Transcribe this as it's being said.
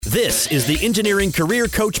This is the Engineering Career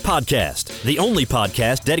Coach Podcast, the only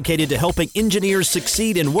podcast dedicated to helping engineers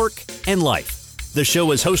succeed in work and life. The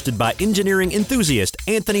show is hosted by engineering enthusiast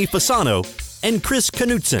Anthony Fasano and Chris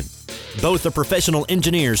Knutson. Both are professional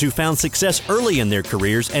engineers who found success early in their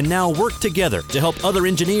careers and now work together to help other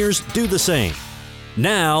engineers do the same.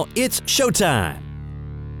 Now it's showtime.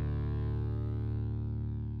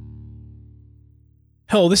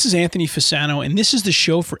 Hello, this is Anthony Fasano, and this is the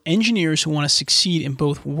show for engineers who want to succeed in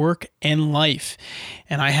both work and life.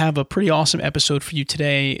 And I have a pretty awesome episode for you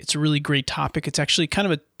today. It's a really great topic. It's actually kind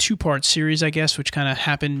of a two-part series, I guess, which kind of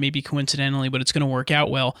happened maybe coincidentally, but it's going to work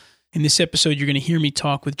out well. In this episode, you're going to hear me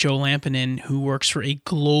talk with Joe Lampinen, who works for a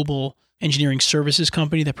global engineering services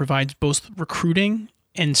company that provides both recruiting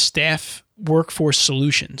and staff workforce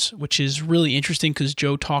solutions, which is really interesting because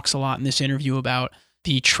Joe talks a lot in this interview about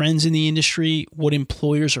the trends in the industry, what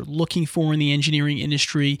employers are looking for in the engineering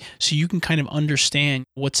industry, so you can kind of understand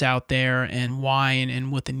what's out there and why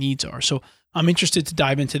and what the needs are. So I'm interested to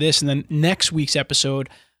dive into this. And then next week's episode,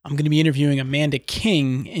 I'm going to be interviewing Amanda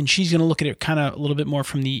King, and she's going to look at it kind of a little bit more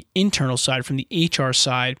from the internal side, from the HR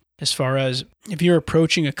side, as far as if you're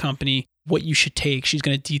approaching a company, what you should take. She's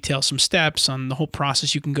going to detail some steps on the whole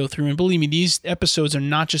process you can go through. And believe me, these episodes are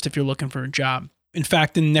not just if you're looking for a job. In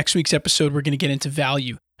fact, in next week's episode, we're going to get into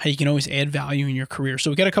value, how you can always add value in your career. So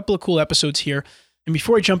we got a couple of cool episodes here. And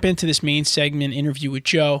before I jump into this main segment interview with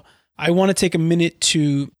Joe, I want to take a minute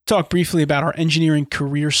to talk briefly about our Engineering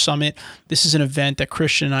Career Summit. This is an event that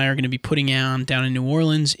Christian and I are going to be putting on down in New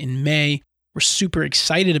Orleans in May. We're super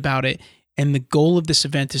excited about it. And the goal of this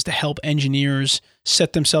event is to help engineers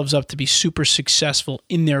set themselves up to be super successful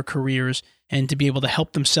in their careers and to be able to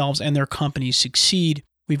help themselves and their companies succeed.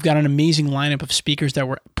 We've got an amazing lineup of speakers that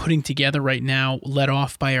we're putting together right now, led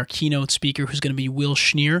off by our keynote speaker, who's going to be Will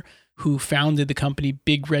Schneer, who founded the company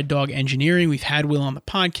Big Red Dog Engineering. We've had Will on the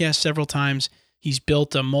podcast several times. He's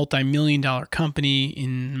built a multi-million-dollar company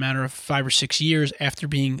in a matter of 5 or 6 years after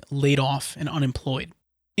being laid off and unemployed.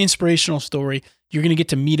 Inspirational story. You're going to get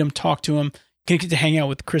to meet him, talk to him. You're going to get to hang out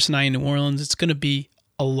with Chris and I in New Orleans. It's going to be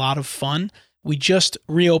a lot of fun. We just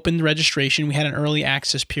reopened registration. We had an early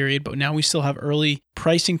access period, but now we still have early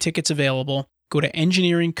pricing tickets available. Go to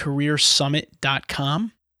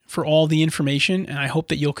engineeringcareersummit.com for all the information, and I hope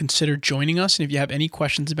that you'll consider joining us. And if you have any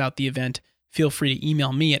questions about the event, feel free to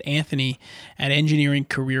email me at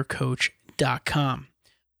anthony@engineeringcareercoach.com.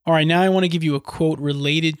 All right, now I want to give you a quote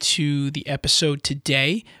related to the episode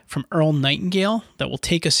today from Earl Nightingale that will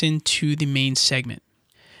take us into the main segment.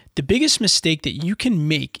 The biggest mistake that you can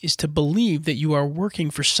make is to believe that you are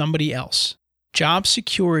working for somebody else. Job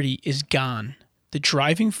security is gone. The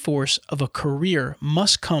driving force of a career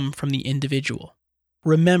must come from the individual.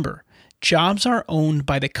 Remember, jobs are owned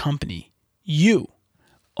by the company. You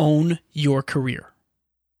own your career.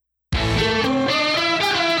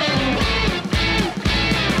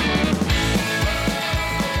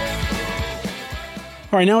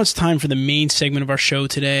 All right, now it's time for the main segment of our show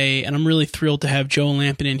today, and I'm really thrilled to have Joe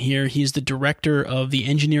Lampinen here. He's the director of the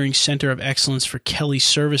Engineering Center of Excellence for Kelly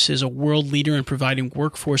Services, a world leader in providing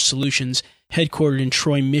workforce solutions headquartered in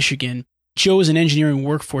Troy, Michigan. Joe is an engineering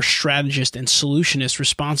workforce strategist and solutionist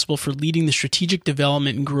responsible for leading the strategic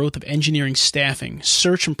development and growth of engineering staffing,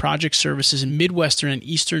 search and project services in Midwestern and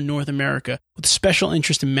Eastern North America, with special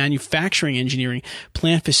interest in manufacturing engineering,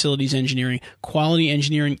 plant facilities engineering, quality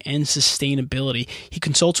engineering, and sustainability. He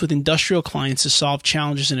consults with industrial clients to solve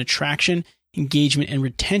challenges in attraction, engagement, and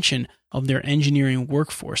retention of their engineering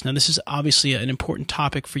workforce. Now, this is obviously an important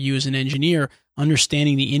topic for you as an engineer,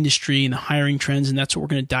 understanding the industry and the hiring trends, and that's what we're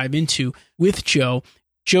going to dive into with Joe.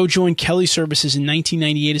 Joe joined Kelly Services in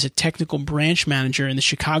 1998 as a technical branch manager in the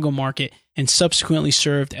Chicago market and subsequently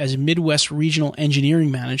served as Midwest Regional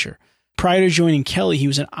Engineering Manager. Prior to joining Kelly, he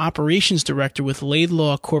was an operations director with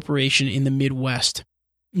Laidlaw Corporation in the Midwest.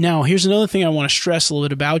 Now, here's another thing I want to stress a little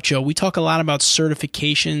bit about Joe. We talk a lot about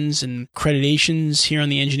certifications and accreditations here on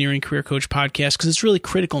the Engineering Career Coach podcast because it's really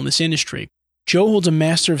critical in this industry. Joe holds a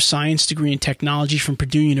Master of Science degree in Technology from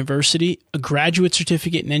Purdue University, a graduate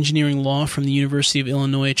certificate in engineering law from the University of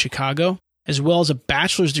Illinois at Chicago, as well as a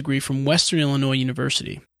bachelor's degree from Western Illinois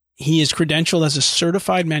University. He is credentialed as a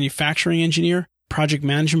certified manufacturing engineer, project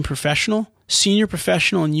management professional, senior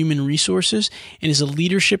professional in human resources, and is a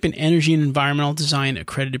leadership in energy and environmental design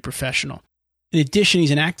accredited professional. In addition,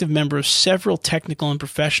 he's an active member of several technical and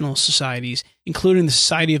professional societies, including the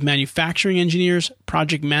Society of Manufacturing Engineers,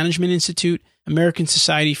 Project Management Institute, American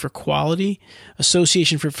Society for Quality,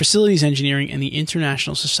 Association for Facilities Engineering, and the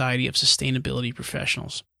International Society of Sustainability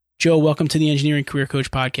Professionals. Joe, welcome to the Engineering Career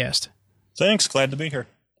Coach podcast. Thanks. Glad to be here.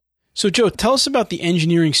 So, Joe, tell us about the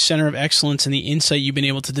Engineering Center of Excellence and the insight you've been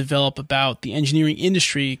able to develop about the engineering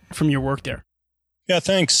industry from your work there. Yeah,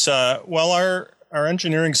 thanks. Well, our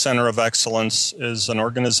Engineering Center of Excellence is an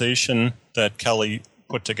organization that Kelly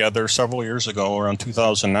put together several years ago, around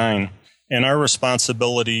 2009. And our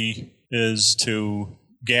responsibility is to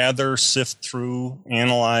gather, sift through,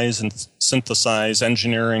 analyze, and synthesize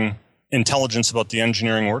engineering intelligence about the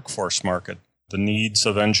engineering workforce market, the needs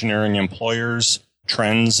of engineering employers,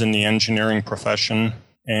 trends in the engineering profession,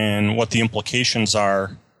 and what the implications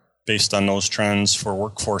are based on those trends for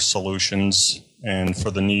workforce solutions and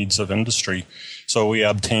for the needs of industry. So we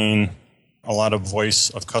obtain a lot of voice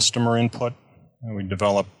of customer input. We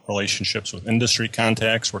develop relationships with industry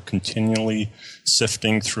contacts. We're continually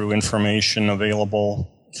sifting through information available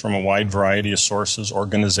from a wide variety of sources,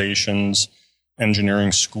 organizations,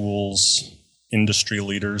 engineering schools, industry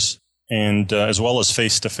leaders, and as well as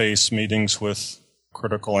face-to-face meetings with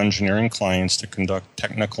critical engineering clients to conduct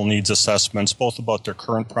technical needs assessments, both about their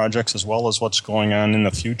current projects as well as what's going on in the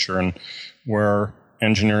future and where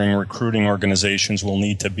engineering recruiting organizations will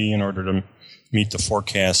need to be in order to meet the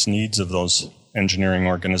forecast needs of those engineering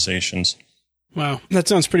organizations. Wow, that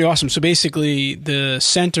sounds pretty awesome. So basically, the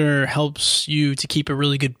center helps you to keep a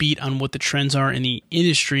really good beat on what the trends are in the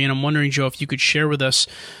industry. And I'm wondering, Joe, if you could share with us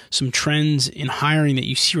some trends in hiring that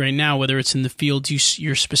you see right now, whether it's in the fields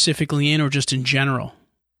you're specifically in or just in general.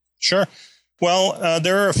 Sure. Well,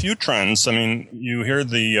 there are a few trends. I mean, you hear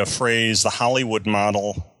the phrase, the Hollywood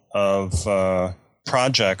model of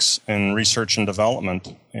projects in research and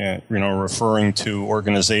development, referring to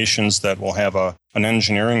organizations that will have an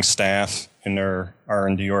engineering staff in their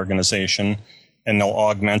R&D organization, and they'll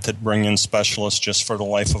augment it, bring in specialists just for the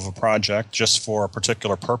life of a project, just for a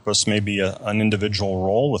particular purpose, maybe an individual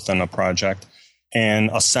role within a project, and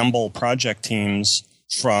assemble project teams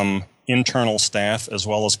from internal staff as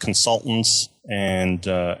well as consultants and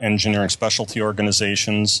engineering specialty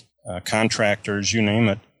organizations, contractors, you name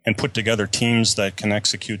it, and put together teams that can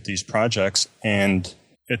execute these projects. And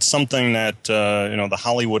it's something that, the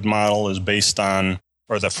Hollywood model is based on,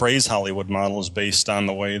 or the phrase Hollywood model is based on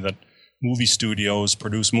the way that movie studios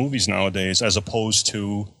produce movies nowadays, as opposed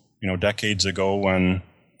to, decades ago when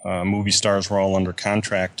movie stars were all under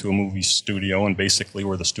contract to a movie studio and basically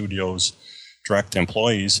were the studio's direct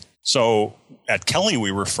employees. So at Kelly,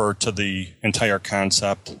 we refer to the entire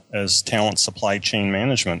concept as talent supply chain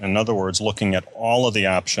management. In other words, looking at all of the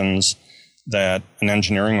options that an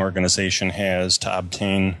engineering organization has to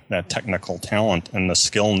obtain that technical talent and the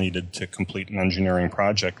skill needed to complete an engineering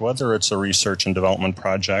project, whether it's a research and development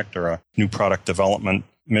project or a new product development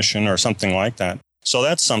mission or something like that. So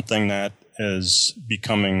that's something that is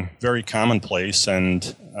becoming very commonplace,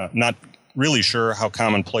 and not really sure how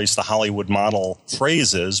commonplace the Hollywood model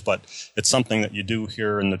phrase is, but it's something that you do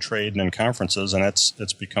hear in the trade and in conferences, and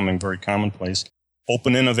it's becoming very commonplace.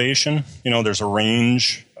 Open innovation, there's a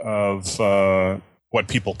range of what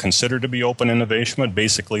people consider to be open innovation, but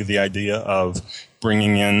basically the idea of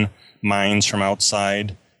bringing in minds from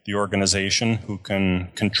outside the organization who can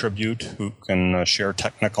contribute, who can share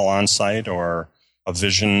technical on-site or a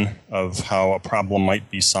vision of how a problem might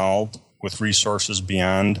be solved with resources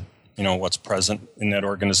beyond what's present in that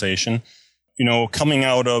organization. Coming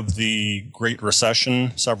out of the Great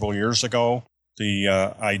Recession several years ago,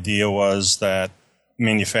 the idea was that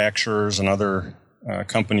manufacturers and other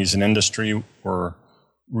companies in industry were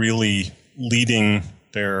really leading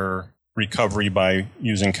their recovery by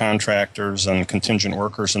using contractors and contingent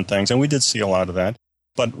workers and things. And we did see a lot of that.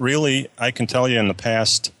 But really, I can tell you in the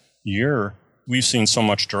past year, we've seen so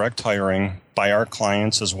much direct hiring by our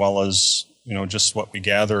clients as well as just what we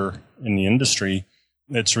gather in the industry.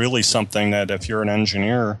 It's really something that if you're an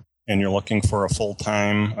engineer and you're looking for a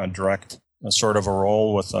full-time, direct sort of a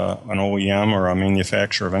role with an OEM or a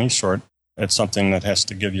manufacturer of any sort, it's something that has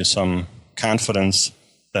to give you some confidence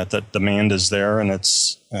that the demand is there and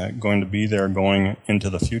it's going to be there going into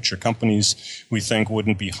the future. Companies, we think,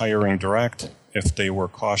 wouldn't be hiring direct if they were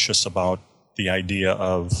cautious about the idea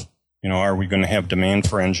of, are we going to have demand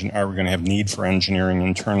for are we going to have need for engineering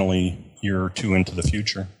internally year or two into the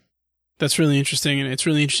future? That's really interesting. And it's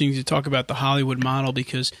really interesting to talk about the Hollywood model,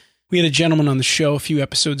 because we had a gentleman on the show a few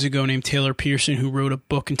episodes ago named Taylor Pearson who wrote a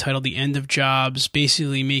book entitled The End of Jobs,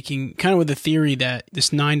 basically making kind of with the theory that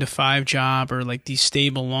this 9-to-5 job or like these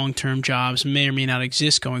stable long-term jobs may or may not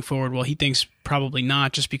exist going forward. Well, he thinks probably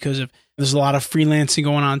not, just because there's a lot of freelancing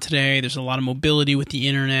going on today. There's a lot of mobility with the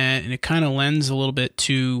internet, and it kind of lends a little bit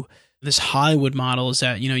to this Hollywood model, is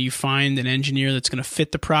that, you find an engineer that's going to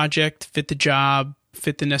fit the project, fit the job,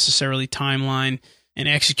 fit the necessarily timeline, and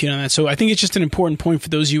execute on that. So I think it's just an important point for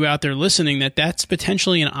those of you out there listening that that's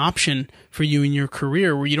potentially an option for you in your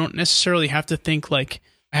career where you don't necessarily have to think like,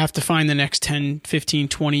 I have to find the next 10, 15,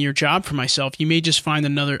 20-year job for myself. You may just find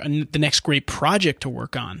the next great project to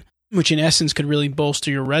work on, which in essence could really bolster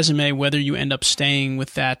your resume, whether you end up staying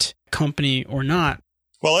with that company or not.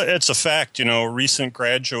 Well, it's a fact. Recent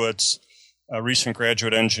graduate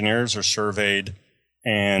engineers are surveyed,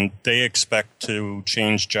 and they expect to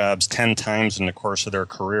change jobs 10 times in the course of their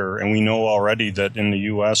career. And we know already that in the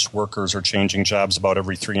U.S., workers are changing jobs about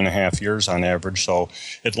every 3.5 years on average. So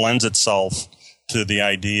it lends itself to the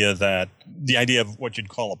idea of what you'd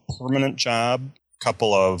call a permanent job a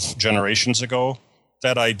couple of generations ago.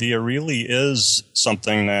 That idea really is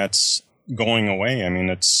something that's going away. I mean,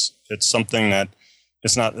 it's something that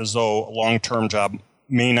it's not as though a long-term job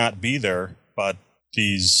may not be there, but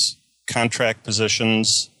these contract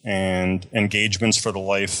positions and engagements for the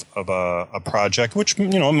life of a project, which,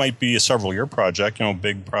 might be a several-year project,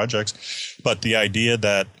 big projects, but the idea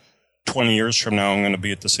that 20 years from now, I'm going to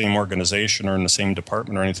be at the same organization or in the same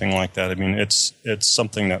department or anything like that. I mean, it's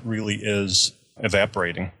something that really is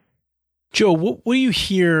evaporating. Joe, what do you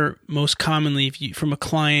hear most commonly from a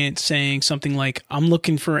client saying something like, I'm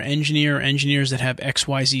looking for engineers that have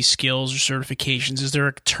XYZ skills or certifications? Is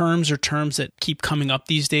there terms that keep coming up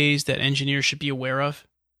these days that engineers should be aware of?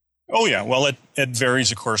 Oh, yeah. Well, it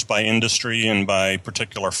varies, of course, by industry and by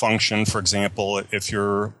particular function. For example, if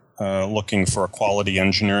you're looking for a quality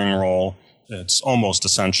engineering role, it's almost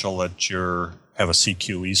essential that you have a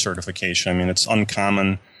CQE certification. I mean, it's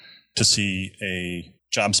uncommon to see a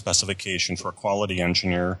job specification for a quality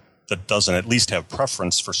engineer that doesn't at least have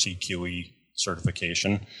preference for CQE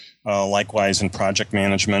certification. Likewise, in project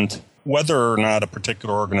management, whether or not a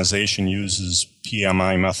particular organization uses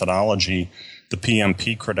PMI methodology, the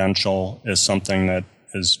PMP credential is something that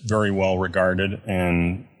is very well regarded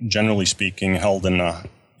and, generally speaking, held in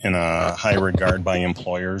a high regard by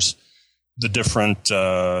employers. The different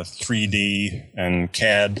 3D and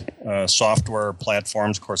CAD software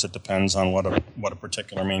platforms, of course, it depends on what a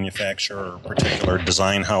particular manufacturer or particular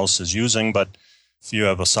design house is using. But if you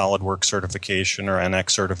have a SolidWorks certification or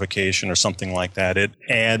NX certification or something like that, it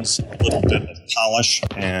adds a little bit of polish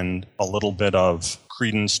and a little bit of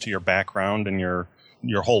credence to your background and your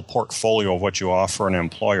whole portfolio of what you offer an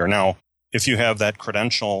employer. Now, if you have that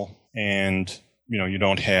credential and you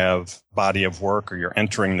don't have body of work or you're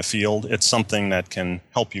entering the field, it's something that can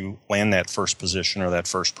help you land that first position or that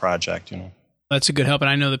first project, That's a good help. And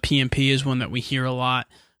I know the PMP is one that we hear a lot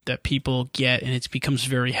that people get, and it becomes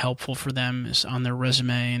very helpful for them on their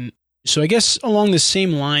resume. And so I guess along the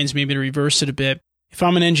same lines, maybe to reverse it a bit, if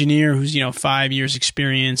I'm an engineer who's, 5 years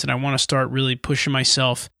experience and I want to start really pushing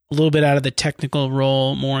myself a little bit out of the technical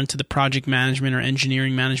role, more into the project management or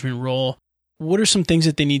engineering management role, what are some things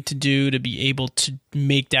that they need to do to be able to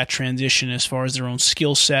make that transition as far as their own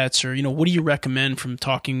skill sets? Or, what do you recommend from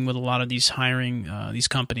talking with a lot of these these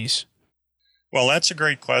companies? Well, that's a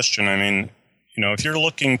great question. I mean, if you're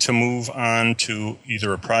looking to move on to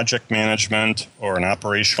either a project management or an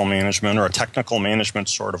operational management or a technical management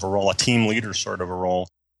sort of a role, a team leader sort of a role,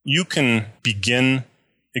 you can begin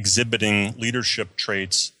exhibiting leadership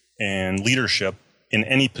traits and leadership in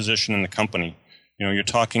any position in the company. You're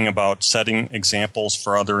talking about setting examples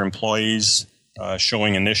for other employees,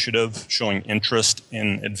 showing initiative, showing interest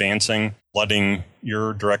in advancing, letting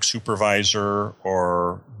your direct supervisor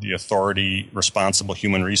or the authority responsible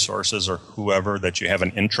human resources or whoever that you have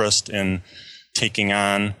an interest in taking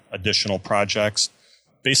on additional projects,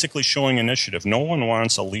 basically showing initiative. No one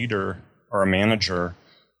wants a leader or a manager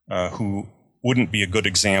who wouldn't be a good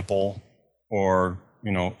example or,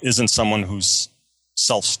 isn't someone who's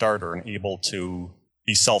self-starter and able to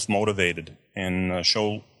be self-motivated and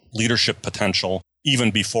show leadership potential even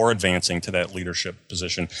before advancing to that leadership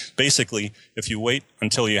position. Basically, if you wait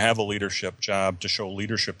until you have a leadership job to show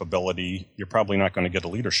leadership ability, you're probably not going to get a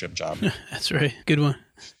leadership job. That's right. Good one.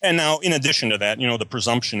 And now, in addition to that, the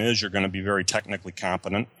presumption is you're going to be very technically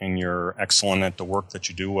competent and you're excellent at the work that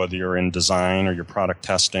you do, whether you're in design or you're product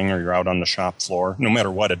testing or you're out on the shop floor. No matter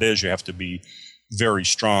what it is, you have to be very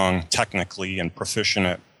strong technically and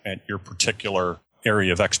proficient at your particular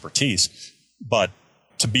area of expertise. But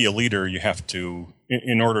to be a leader, you have to,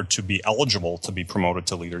 in order to be eligible to be promoted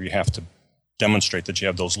to leader, you have to demonstrate that you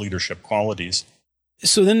have those leadership qualities.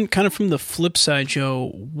 So then kind of from the flip side, Joe,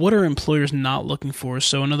 what are employers not looking for?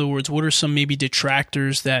 So in other words, what are some maybe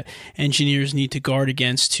detractors that engineers need to guard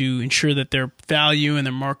against to ensure that their value and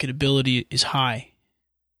their marketability is high?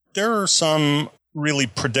 There are some really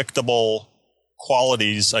predictable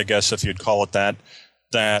qualities, I guess, if you'd call it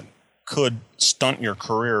that could stunt your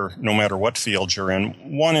career no matter what field you're in.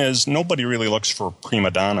 One is nobody really looks for a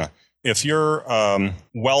prima donna. If you're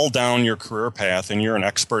well down your career path and you're an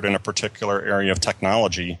expert in a particular area of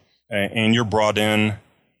technology and you're brought in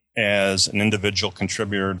as an individual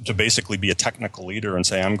contributor to basically be a technical leader and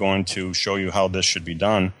say, I'm going to show you how this should be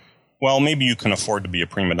done, well, maybe you can afford to be a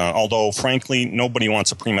prima donna. Although, frankly, nobody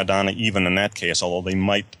wants a prima donna even in that case, although they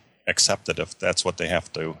might accept it if that's what they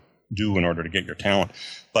have to do in order to get your talent.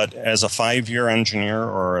 But as a 5-year engineer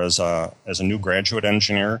or as a new graduate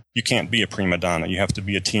engineer, you can't be a prima donna. You have to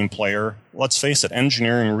be a team player. Let's face it,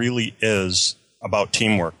 engineering really is about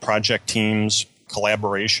teamwork, project teams,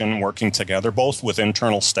 collaboration, working together, both with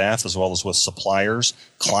internal staff as well as with suppliers,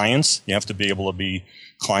 clients. You have to be able to be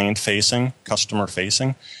client-facing,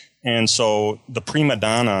 customer-facing. And so the prima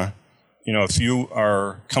donna, if you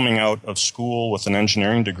are coming out of school with an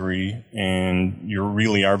engineering degree and you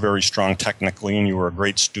really are very strong technically and you were a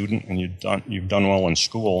great student and you've done well in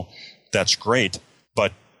school, that's great.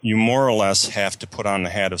 But you more or less have to put on the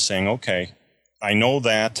hat of saying, okay, I know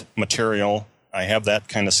that material, I have that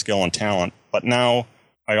kind of skill and talent, but now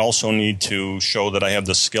I also need to show that I have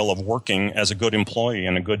the skill of working as a good employee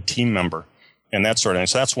and a good team member. And that sort of thing.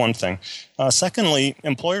 So that's one thing. Secondly,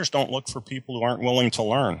 employers don't look for people who aren't willing to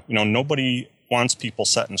learn. Nobody wants people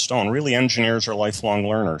set in stone. Really, engineers are lifelong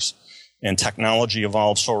learners. And technology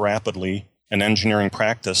evolves so rapidly, and engineering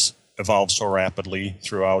practice evolves so rapidly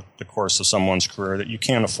throughout the course of someone's career that you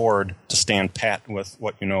can't afford to stand pat with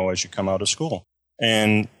what you know as you come out of school.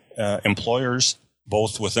 And employers,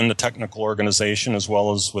 both within the technical organization as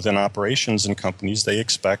well as within operations and companies, they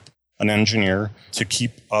expect an engineer to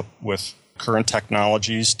keep up with current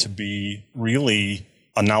technologies, to be really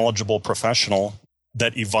a knowledgeable professional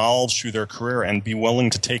that evolves through their career and be willing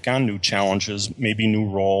to take on new challenges, maybe new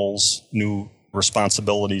roles, new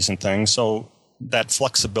responsibilities and things. So that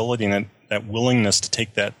flexibility and that willingness to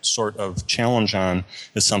take that sort of challenge on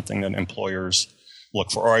is something that employers look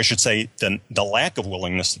for. Or I should say the lack of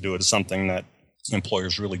willingness to do it is something that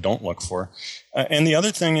employers really don't look for. And the other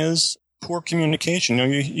thing is poor communication.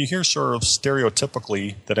 You hear sort of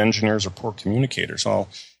stereotypically that engineers are poor communicators. Well,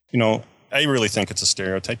 I really think it's a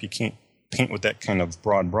stereotype. You can't paint with that kind of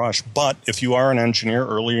broad brush. But if you are an engineer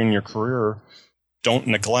early in your career, don't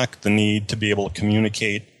neglect the need to be able to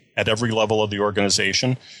communicate at every level of the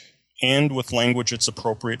organization and with language that's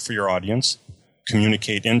appropriate for your audience.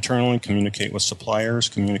 Communicate internally, communicate with suppliers,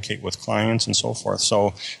 communicate with clients, and so forth.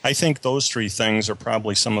 So I think those 3 things are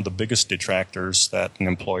probably some of the biggest detractors that an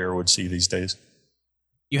employer would see these days.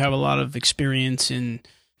 You have a lot of experience in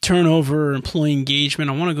turnover, employee engagement.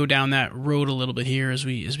 I want to go down that road a little bit here as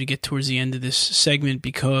we get towards the end of this segment,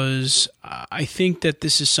 because I think that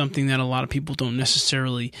this is something that a lot of people don't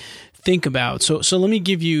necessarily think about. So let me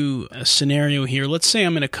give you a scenario here. Let's say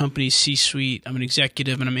I'm in a company's C-suite, I'm an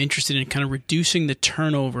executive, and I'm interested in kind of reducing the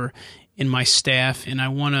turnover in my staff, and I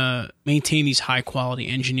want to maintain these high-quality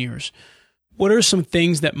engineers. What are some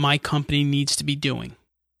things that my company needs to be doing?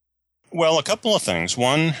 Well, a couple of things.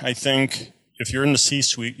 One, I think if you're in the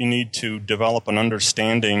C-suite, you need to develop an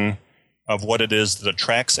understanding of what it is that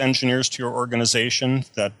attracts engineers to your organization,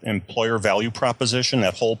 that employer value proposition,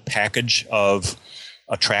 that whole package of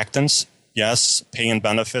attractants. Yes, pay and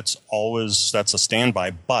benefits, always, that's a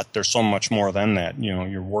standby, but there's so much more than that.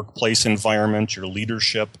 Your workplace environment, your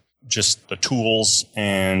leadership, just the tools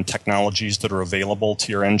and technologies that are available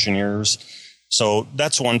to your engineers. So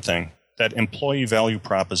that's one thing, that employee value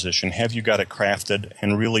proposition. Have you got it crafted,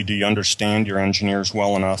 and really do you understand your engineers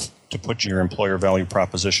well enough to put your employer value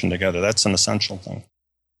proposition together? That's an essential thing.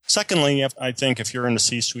 Secondly, I think if you're in the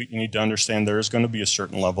C-suite, you need to understand there is going to be a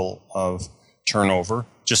certain level of turnover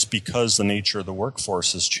just because the nature of the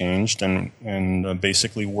workforce has changed and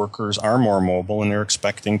basically workers are more mobile and they're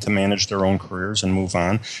expecting to manage their own careers and move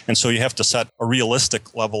on. And so you have to set a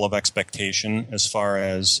realistic level of expectation as far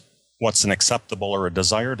as what's an acceptable or a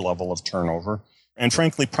desired level of turnover. And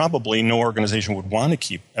frankly, probably no organization would want to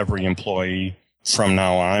keep every employee from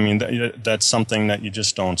now on. I mean, that's something that you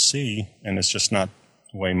just don't see, and it's just not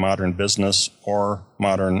the way modern business or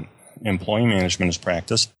modern employee management is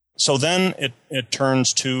practiced. So then it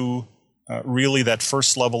turns to really that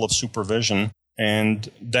first level of supervision,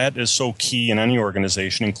 and that is so key in any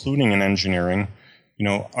organization, including in engineering.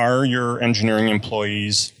 Are your engineering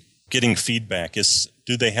employees getting feedback?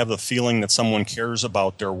 Do they have the feeling that someone cares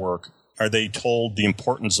about their work? Are they told the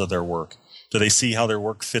importance of their work? Do they see how their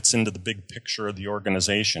work fits into the big picture of the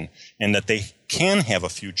organization and that they can have a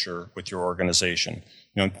future with your organization?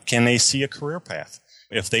 Can they see a career path?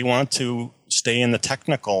 If they want to stay in the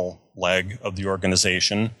technical leg of the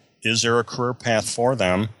organization, is there a career path for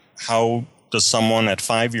them? How does someone at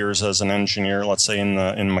 5 years as an engineer, let's say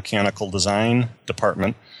in mechanical design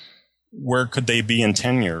department, where could they be in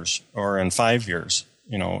 10 years or in 5 years?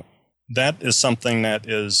 That is something that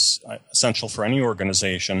is essential for any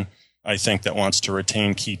organization, I think, that wants to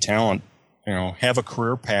retain key talent. Have a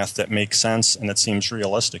career path that makes sense and that seems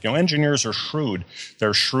realistic. Engineers are shrewd.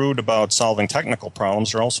 They're shrewd about solving technical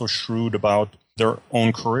problems. They're also shrewd about their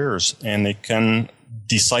own careers, and they can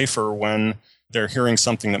decipher when they're hearing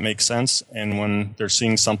something that makes sense and when they're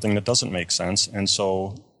seeing something that doesn't make sense. And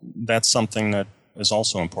so that's something that is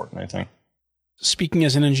also important, I think. Speaking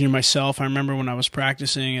as an engineer myself, I remember when I was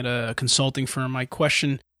practicing at a consulting firm, my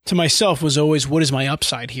question to myself was always, what is my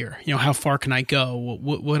upside here? How far can I go?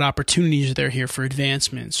 What opportunities are there here for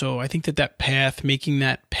advancement? So I think that path, making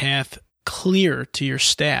that path clear to your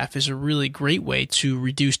staff is a really great way to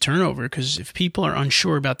reduce turnover, because if people are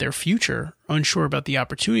unsure about their future, unsure about the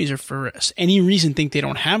opportunities, or for any reason think they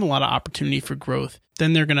don't have a lot of opportunity for growth,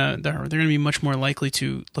 then they're gonna be much more likely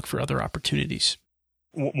to look for other opportunities.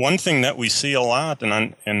 One thing that we see a lot,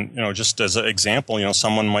 and just as an example,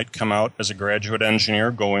 someone might come out as a graduate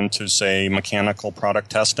engineer, go into, say, mechanical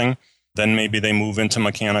product testing, then maybe they move into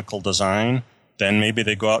mechanical design, then maybe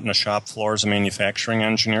they go out in the shop floor as a manufacturing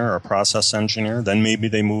engineer or a process engineer, then maybe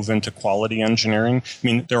they move into quality engineering. I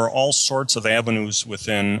mean, there are all sorts of avenues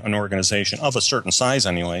within an organization, of a certain size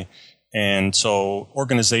anyway, and so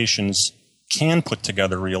organizations can put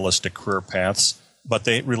together realistic career paths, but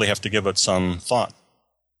they really have to give it some thought.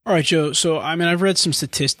 All right, Joe. So, I've read some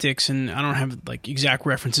statistics, and I don't have exact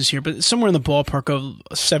references here, but somewhere in the ballpark of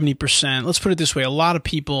 70%. Let's put it this way. A lot of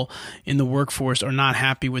people in the workforce are not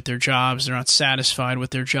happy with their jobs. They're not satisfied with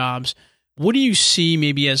their jobs. What do you see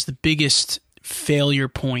maybe as the biggest failure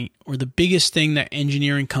point, or the biggest thing that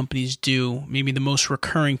engineering companies do, maybe the most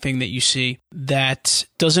recurring thing that you see that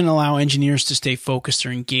doesn't allow engineers to stay focused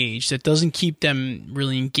or engaged, that doesn't keep them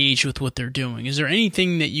really engaged with what they're doing? Is there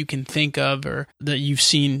anything that you can think of or that you've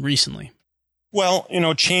seen recently? Well,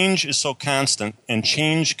 change is so constant, and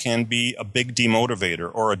change can be a big demotivator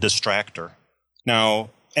or a distractor.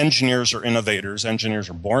 Now, engineers are innovators. Engineers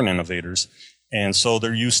are born innovators. And so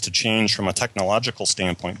they're used to change from a technological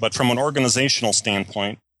standpoint. But from an organizational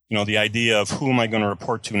standpoint, the idea of who am I going to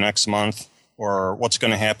report to next month, or what's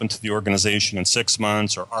going to happen to the organization in 6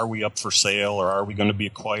 months, or are we up for sale, or are we going to be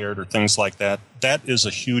acquired, or things like that, that is a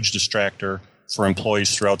huge distractor for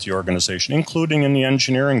employees throughout the organization, including in the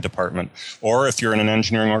engineering department. Or if you're in an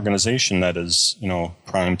engineering organization that is,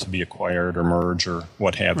 primed to be acquired or merge or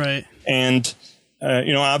what have you. Right. And,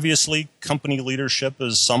 obviously company leadership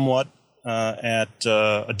is somewhat at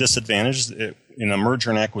a disadvantage. In a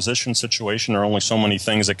merger and acquisition situation, there are only so many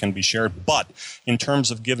things that can be shared. But in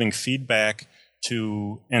terms of giving feedback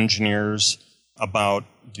to engineers about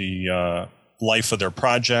the life of their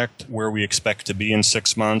project, where we expect to be in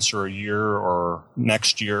 6 months or a year or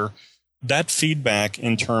next year, that feedback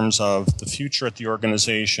in terms of the future at the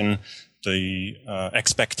organization, the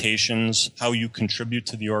expectations, how you contribute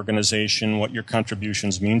to the organization, what your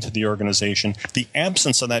contributions mean to the organization. The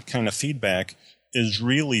absence of that kind of feedback is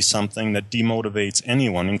really something that demotivates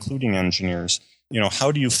anyone, including engineers.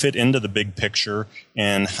 How do you fit into the big picture,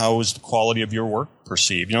 and how is the quality of your work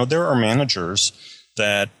perceived? There are managers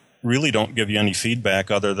that really don't give you any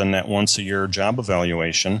feedback other than that once-a-year job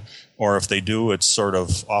evaluation, or if they do, it's sort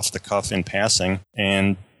of off the cuff in passing.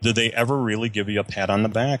 And do they ever really give you a pat on the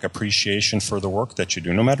back, appreciation for the work that you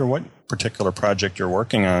do? No matter what particular project you're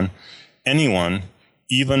working on, anyone,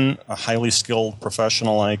 even a highly skilled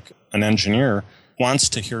professional like an engineer, wants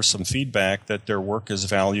to hear some feedback that their work is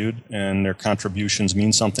valued and their contributions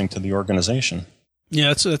mean something to the organization.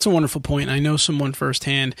 Yeah, that's a wonderful point. I know someone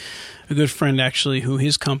firsthand, a good friend actually, who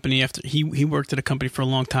his company, after he worked at a company for a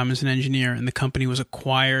long time as an engineer, and the company was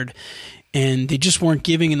acquired, and they just weren't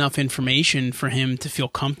giving enough information for him to feel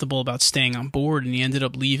comfortable about staying on board. And he ended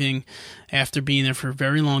up leaving after being there for a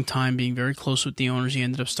very long time, being very close with the owners. He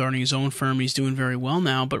ended up starting his own firm. He's doing very well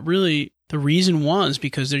now. But really, the reason was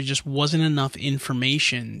because there just wasn't enough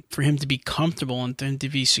information for him to be comfortable and to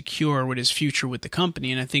be secure with his future with the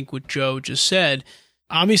company. And I think what Joe just said,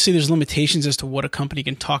 obviously there's limitations as to what a company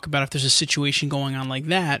can talk about if there's a situation going on like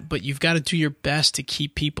that, but you've got to do your best to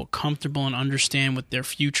keep people comfortable and understand what their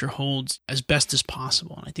future holds as best as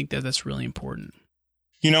possible. And I think that that's really important.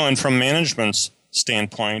 And from management's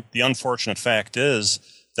standpoint, the unfortunate fact is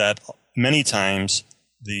that many times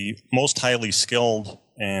the most highly skilled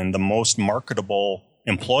and the most marketable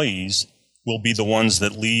employees will be the ones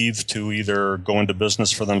that leave to either go into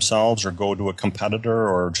business for themselves or go to a competitor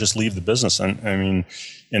or just leave the business. And I mean,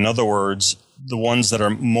 in other words, the ones that are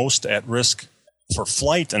most at risk for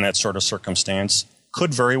flight in that sort of circumstance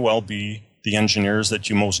could very well be the engineers that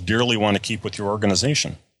you most dearly want to keep with your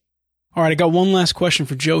organization. All right, I got one last question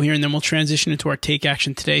for Joe here, and then we'll transition into our Take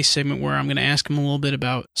Action Today segment where I'm going to ask him a little bit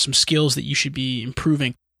about some skills that you should be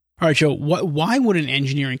improving. All right, Joe, why would an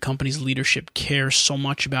engineering company's leadership care so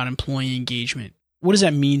much about employee engagement? What does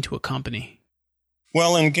that mean to a company?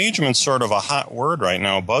 Well, engagement's sort of a hot word right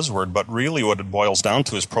now, a buzzword, but really what it boils down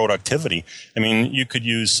to is productivity. I mean, you could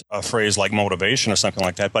use a phrase like motivation or something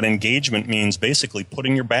like that, but engagement means basically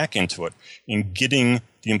putting your back into it and getting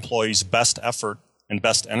the employees' best effort and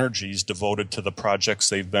best energies devoted to the projects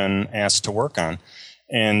they've been asked to work on.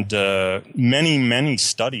 And many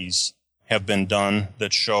studies have been done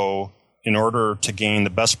that show in order to gain the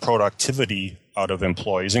best productivity out of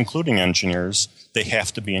employees, including engineers, they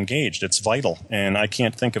have to be engaged. It's vital. And I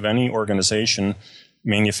can't think of any organization,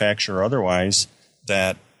 manufacturer or otherwise,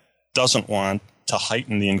 that doesn't want to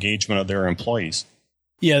heighten the engagement of their employees.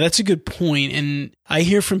 Yeah, that's a good point. And I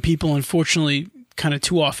hear from people, unfortunately, kind of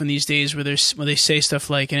too often these days where they say stuff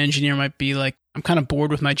like an engineer might be like, I'm kind of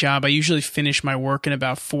bored with my job. I usually finish my work in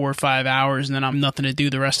about 4 or 5 hours and then I'm nothing to do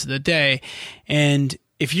the rest of the day. And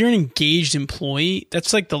if you're an engaged employee,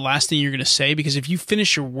 that's like the last thing you're going to say, because if you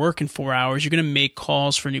finish your work in 4 hours, you're going to make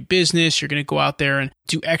calls for new business. You're going to go out there and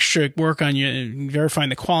do extra work on verifying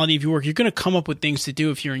the quality of your work. You're going to come up with things to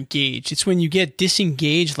do if you're engaged. It's when you get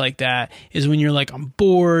disengaged like that is when you're like, I'm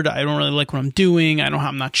bored. I don't really like what I'm doing.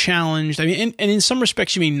 I'm not challenged. I mean, and in some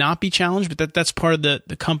respects, you may not be challenged, but that's part of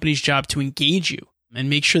the company's job to engage you and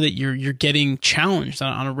make sure that you're getting challenged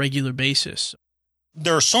on a regular basis.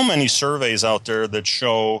 There are so many surveys out there that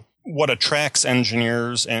show what attracts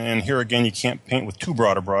engineers, and here again, you can't paint with too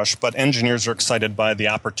broad a brush, but engineers are excited by the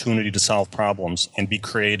opportunity to solve problems and be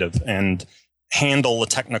creative and handle the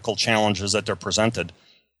technical challenges that they're presented.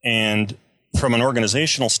 And from an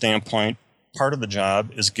organizational standpoint, part of the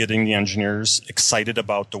job is getting the engineers excited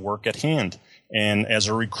about the work at hand. And as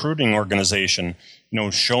a recruiting organization,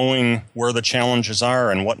 showing where the challenges are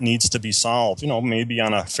and what needs to be solved, maybe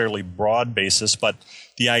on a fairly broad basis. But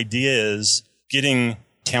the idea is getting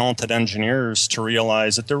talented engineers to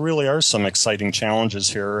realize that there really are some exciting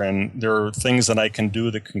challenges here. And there are things that I can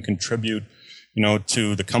do that can contribute,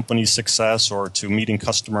 to the company's success or to meeting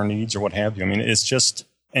customer needs or what have you. I mean, it's just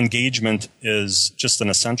engagement is just an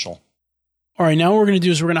essential. All right, now what we're going to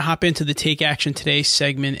do is we're going to hop into the Take Action Today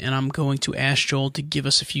segment, and I'm going to ask Joel to give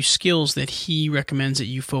us a few skills that he recommends that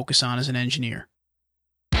you focus on as an engineer.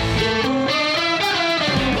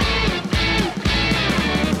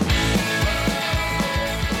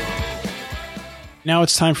 Now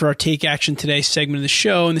it's time for our Take Action Today segment of the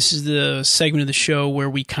show, and this is the segment of the show where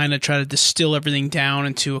we kind of try to distill everything down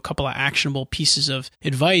into a couple of actionable pieces of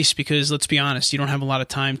advice, because let's be honest, you don't have a lot of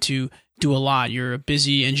time to do a lot. You're a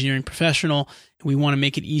busy engineering professional, and we want to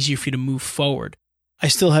make it easier for you to move forward. I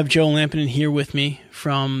still have Joe Lampinen here with me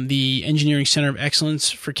from the Engineering Center of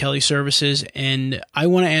Excellence for Kelly Services, and I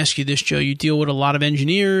want to ask you this, Joe. You deal with a lot of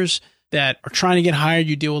engineers that are trying to get hired.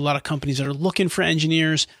 You deal with a lot of companies that are looking for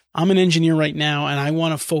engineers. I'm an engineer right now, and I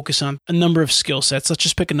want to focus on a number of skill sets. Let's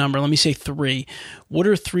just pick a number. Let me say 3. What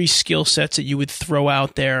are 3 skill sets that you would throw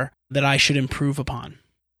out there that I should improve upon?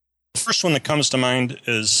 The first one that comes to mind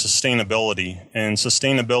is sustainability. And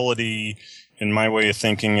sustainability, in my way of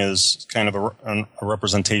thinking, is kind of a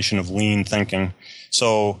representation of lean thinking.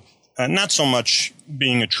 So not so much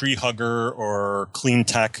being a tree hugger or clean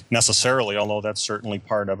tech necessarily, although that's certainly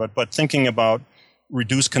part of it, but thinking about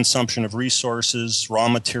reduced consumption of resources, raw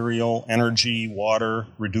material, energy, water,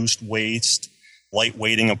 reduced waste,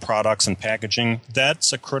 lightweighting of products and packaging.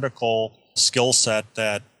 That's a critical skill set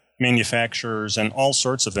that manufacturers and all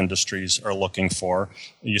sorts of industries are looking for.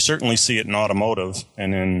 You certainly see it in automotive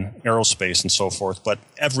and in aerospace and so forth, but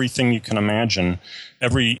everything you can imagine,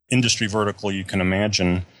 every industry vertical you can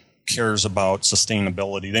imagine cares about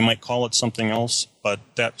sustainability. They might call it something else, but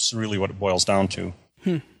that's really what it boils down to.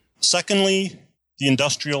 Secondly, the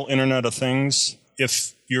industrial Internet of Things.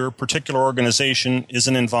 If your particular organization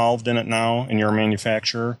isn't involved in it now and you're a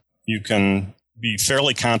manufacturer, you can be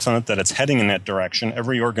fairly confident that it's heading in that direction.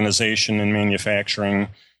 Every organization in manufacturing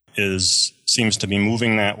seems to be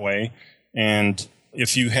moving that way. And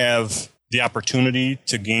if you have the opportunity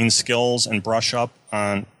to gain skills and brush up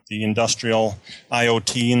on the industrial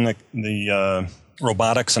IoT and the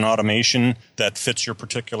robotics and automation that fits your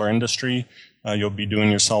particular industry, you'll be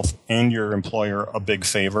doing yourself and your employer a big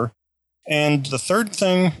favor. And the third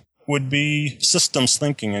thing would be systems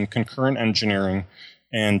thinking and concurrent engineering,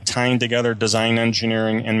 and tying together design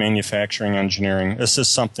engineering and manufacturing engineering. This is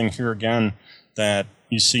something here again that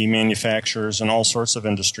you see manufacturers and all sorts of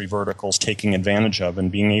industry verticals taking advantage of,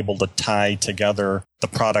 and being able to tie together the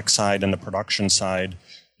product side and the production side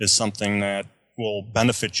is something that will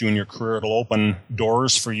benefit you in your career. It'll open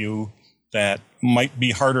doors for you that might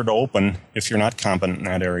be harder to open if you're not competent in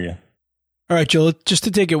that area. All right, Joe, just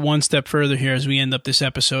to take it one step further here as we end up this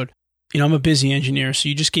episode. I'm a busy engineer, so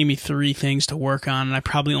you just gave me 3 things to work on, and I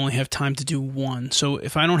probably only have time to do 1. So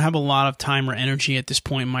if I don't have a lot of time or energy at this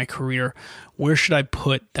point in my career, where should I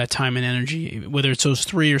put that time and energy? Whether it's those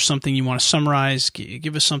 3 or something you want to summarize,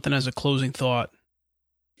 give us something as a closing thought.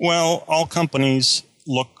 Well, all companies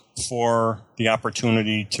look for the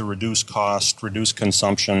opportunity to reduce cost, reduce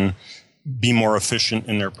consumption, be more efficient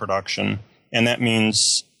in their production. And that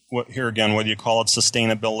means, here again, whether you call it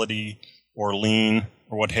sustainability or lean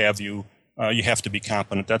or what have you, you have to be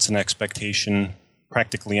competent. That's an expectation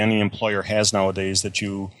practically any employer has nowadays, that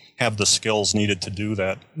you have the skills needed to do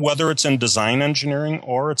that. Whether it's in design engineering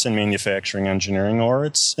or it's in manufacturing engineering or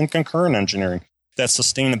it's in concurrent engineering, that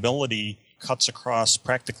sustainability cuts across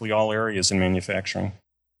practically all areas in manufacturing.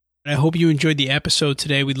 I hope you enjoyed the episode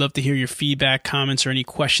today. We'd love to hear your feedback, comments, or any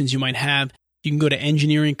questions you might have. You can go to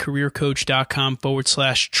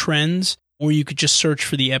engineeringcareercoach.com/trends, or you could just search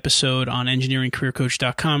for the episode on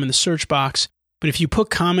engineeringcareercoach.com in the search box. But if you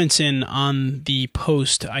put comments in on the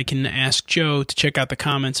post, I can ask Joe to check out the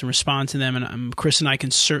comments and respond to them. And Chris and I can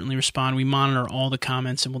certainly respond. We monitor all the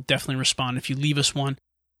comments and we'll definitely respond if you leave us one.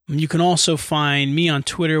 You can also find me on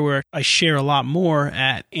Twitter, where I share a lot more,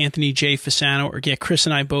 at Anthony J. Fasano, or get Chris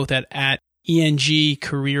and I both at ENG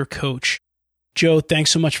Career Coach. Joe,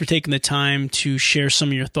 thanks so much for taking the time to share some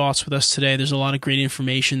of your thoughts with us today. There's a lot of great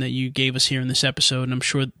information that you gave us here in this episode, and I'm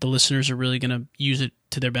sure the listeners are really going to use it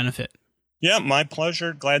to their benefit. Yeah, my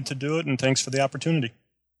pleasure. Glad to do it, and thanks for the opportunity.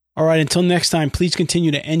 All right, until next time, please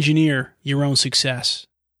continue to engineer your own success.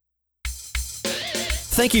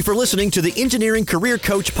 Thank you for listening to the Engineering Career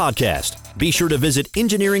Coach podcast. Be sure to visit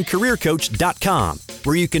engineeringcareercoach.com,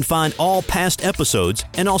 where you can find all past episodes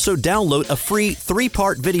and also download a free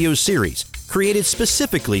 3-part video series created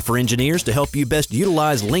specifically for engineers to help you best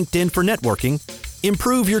utilize LinkedIn for networking,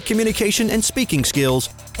 improve your communication and speaking skills,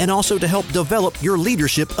 and also to help develop your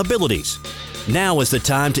leadership abilities. Now is the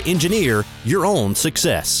time to engineer your own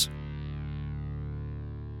success.